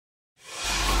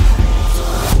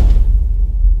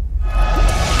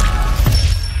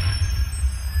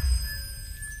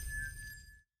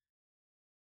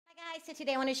So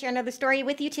today I want to share another story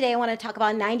with you. Today I want to talk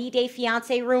about 90-Day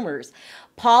Fiance rumors.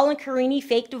 Paul and Karine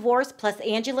fake divorce plus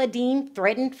Angela Deems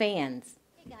threatened fans.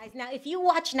 Hey guys, now if you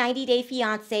watch 90-Day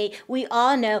Fiance, we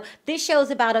all know this show is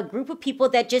about a group of people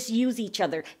that just use each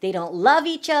other. They don't love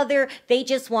each other. They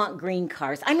just want green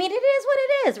cards. I mean, it is what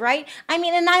it is, right? I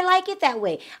mean, and I like it that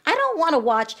way. I don't want to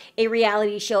watch a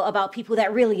reality show about people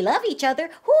that really love each other.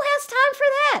 Who has time for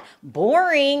that?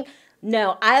 Boring.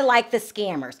 No, I like the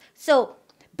scammers.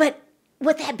 But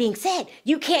with that being said,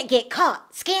 you can't get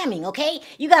caught scamming, okay?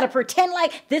 You got to pretend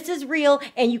like this is real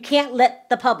and you can't let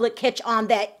the public catch on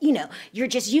that, you're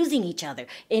just using each other.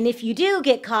 And if you do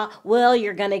get caught, well,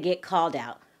 you're going to get called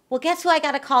out. Well, guess who I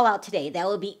got to call out today? That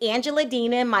would be Angela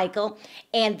Deems and Michael,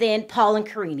 and then Paul and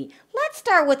Karine. Let's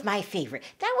start with my favorite.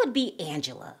 That would be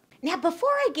Angela. Now,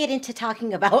 before I get into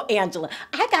talking about Angela,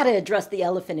 I got to address the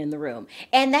elephant in the room,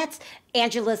 and that's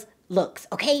Angela's looks,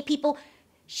 okay, people?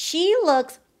 She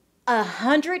looks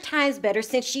 100 times better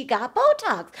since she got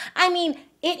Botox. I mean,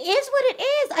 it is what it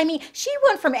is. I mean, she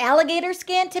went from alligator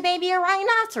skin to maybe a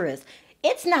rhinoceros.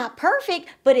 It's not perfect,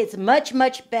 but it's much,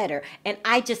 much better. And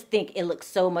I just think it looks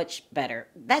so much better.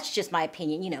 That's just my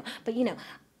opinion, But,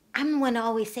 I'm the one to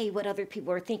always say what other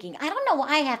people are thinking. I don't know why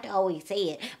I have to always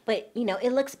say it, but,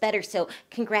 it looks better. So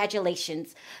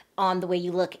congratulations on the way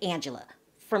you look, Angela,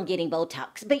 from getting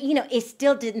Botox. But, it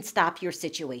still didn't stop your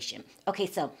situation. Okay,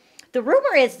 so the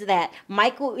rumor is that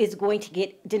Michael is going to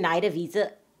get denied a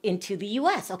visa into the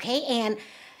U.S., okay? And,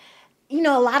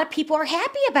 a lot of people are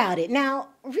happy about it. Now,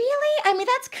 really? I mean,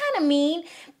 that's kind of mean.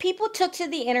 People took to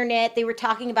the internet. They were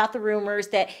talking about the rumors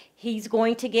that he's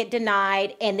going to get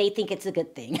denied, and they think it's a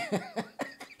good thing.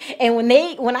 And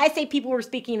when I say people were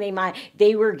speaking their mind,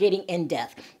 they were getting in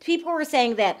depth. People were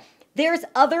saying that there's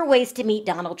other ways to meet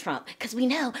Donald Trump, because we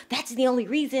know that's the only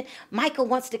reason Michael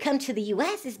wants to come to the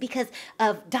U.S. is because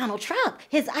of Donald Trump,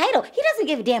 his idol. He doesn't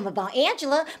give a damn about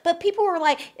Angela, but people were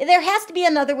like, there has to be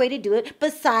another way to do it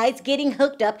besides getting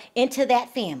hooked up into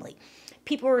that family.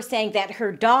 People were saying that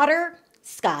her daughter,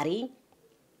 Scotty,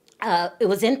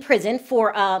 was in prison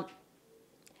for, I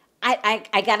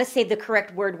got to say the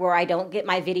correct word where I don't get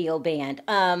my video banned,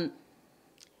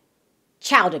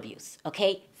 child abuse,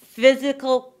 okay?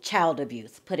 Physical child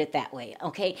abuse, put it that way,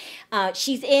 okay?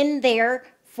 She's in there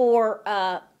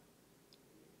for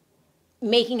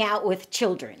making out with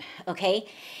children, okay?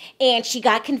 And she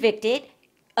got convicted,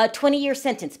 a 20-year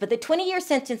sentence. But the 20-year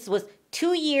sentence was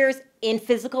 2 years in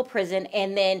physical prison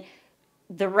and then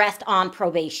the rest on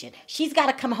probation. She's got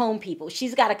to come home, people.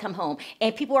 She's got to come home.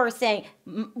 And people are saying,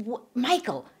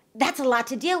 Michael, that's a lot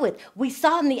to deal with. We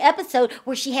saw in the episode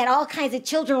where she had all kinds of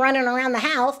children running around the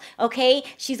house, okay?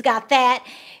 She's got that.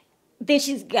 Then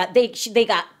they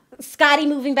got Scotty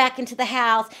moving back into the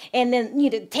house and then,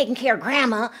 taking care of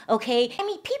grandma, okay? I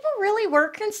mean, people really were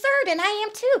concerned, and I am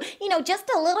too, just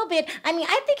a little bit. I mean,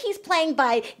 I think he's playing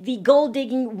by the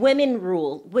gold-digging women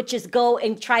rule, which is go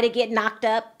and try to get knocked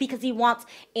up because he wants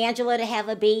Angela to have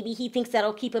a baby. He thinks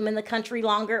that'll keep him in the country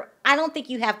longer. I don't think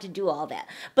you have to do all that.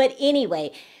 But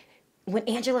anyway, when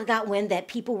Angela got wind that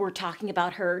people were talking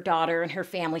about her daughter and her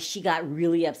family, she got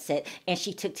really upset and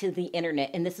she took to the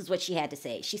internet. And this is what she had to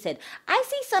say. She said, I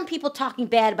see some people talking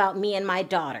bad about me and my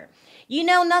daughter. You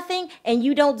know nothing and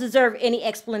you don't deserve any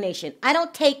explanation. I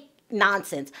don't take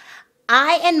nonsense.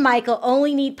 I and Michael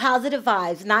only need positive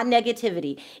vibes, not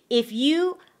negativity. If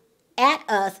you at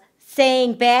us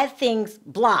saying bad things,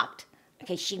 blocked.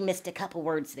 Okay, she missed a couple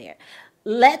words there.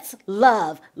 Let's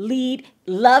love, lead,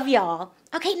 love y'all.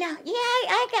 Okay, now, yeah,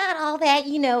 I got all that,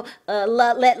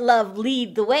 let love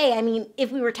lead the way. I mean, if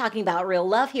we were talking about real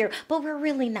love here, but we're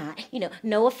really not,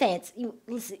 no offense.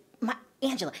 Listen,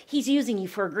 Angela, he's using you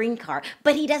for a green card,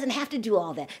 but he doesn't have to do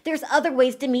all that. There's other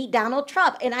ways to meet Donald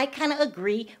Trump, and I kind of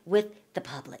agree with the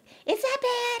public. Is that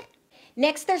bad?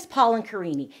 Next, there's Paul and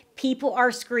Karine. People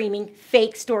are screaming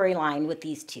fake storyline with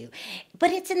these two.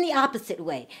 But it's in the opposite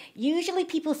way. Usually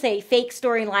people say fake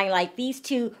storyline like these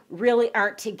two really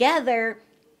aren't together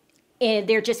and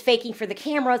they're just faking for the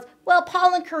cameras. Well,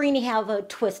 Paul and Karine have a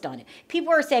twist on it.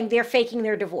 People are saying they're faking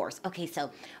their divorce. Okay,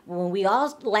 so when we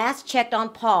all last checked on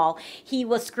Paul, he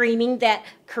was screaming that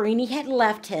Karine had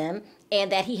left him and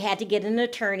that he had to get an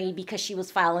attorney because she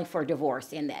was filing for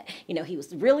divorce and that, he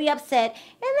was really upset.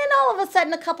 And then all of a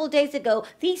sudden, a couple of days ago,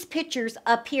 these pictures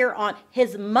appear on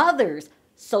his mother's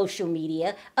social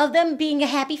media of them being a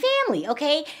happy family,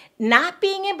 okay? Not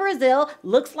being in Brazil,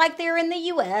 looks like they're in the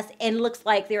U.S. and looks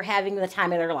like they're having the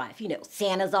time of their life.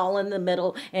 Santa's all in the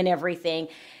middle and everything.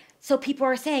 So people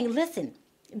are saying, listen,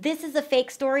 this is a fake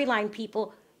storyline,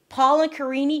 people. Paul and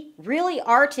Karine really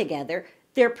are together.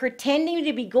 They're pretending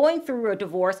to be going through a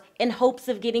divorce in hopes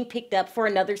of getting picked up for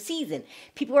another season.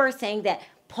 People are saying that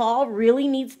Paul really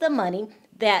needs the money,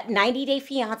 that 90 Day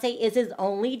Fiance is his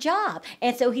only job.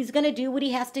 And so he's going to do what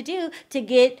he has to do to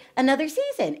get another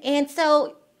season. And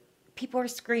so people are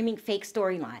screaming fake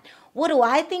storyline. What do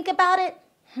I think about it?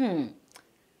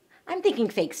 I'm thinking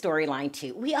fake storyline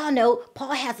too. We all know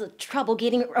Paul has trouble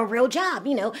getting a real job.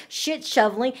 Shit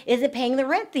shoveling isn't paying the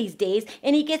rent these days,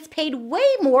 and he gets paid way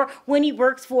more when he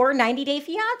works for 90 Day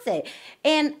Fiance.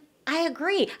 And I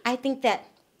agree. I think that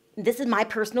this is my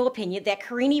personal opinion, that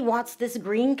Karine wants this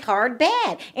green card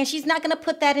bad, and she's not going to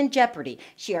put that in jeopardy.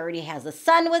 She already has a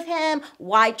son with him.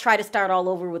 Why try to start all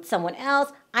over with someone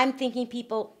else? I'm thinking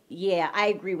people, yeah, I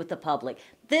agree with the public.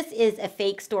 This is a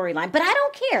fake storyline, but I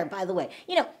don't care, by the way.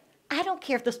 I don't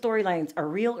care if the storylines are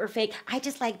real or fake. I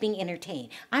just like being entertained.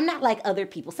 I'm not like other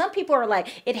people. Some people are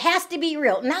like, it has to be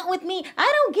real. Not with me.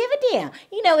 I don't give a damn.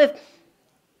 If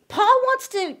Paul wants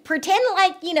to pretend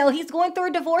like, he's going through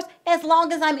a divorce, as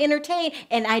long as I'm entertained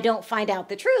and I don't find out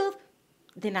the truth,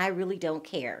 then I really don't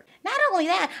care. Not only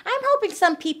that, I'm hoping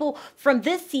some people from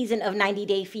this season of 90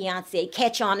 Day Fiance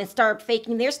catch on and start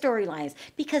faking their storylines.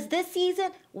 Because this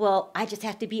season, well, I just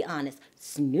have to be honest,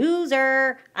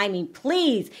 snoozer. I mean,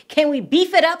 please, can we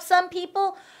beef it up some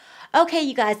people? Okay,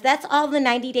 you guys, that's all the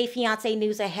 90 Day Fiance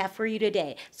news I have for you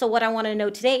today. So what I want to know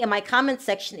today in my comment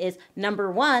section is,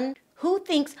 number one, who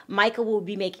thinks Michael will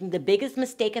be making the biggest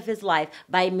mistake of his life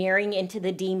by marrying into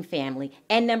the Deem family?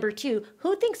 And number two,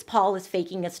 who thinks Paul is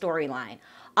faking a storyline?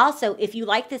 Also, if you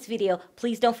like this video,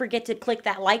 please don't forget to click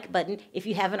that like button. If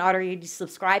you haven't already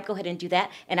subscribed, go ahead and do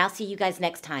that. And I'll see you guys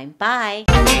next time. Bye.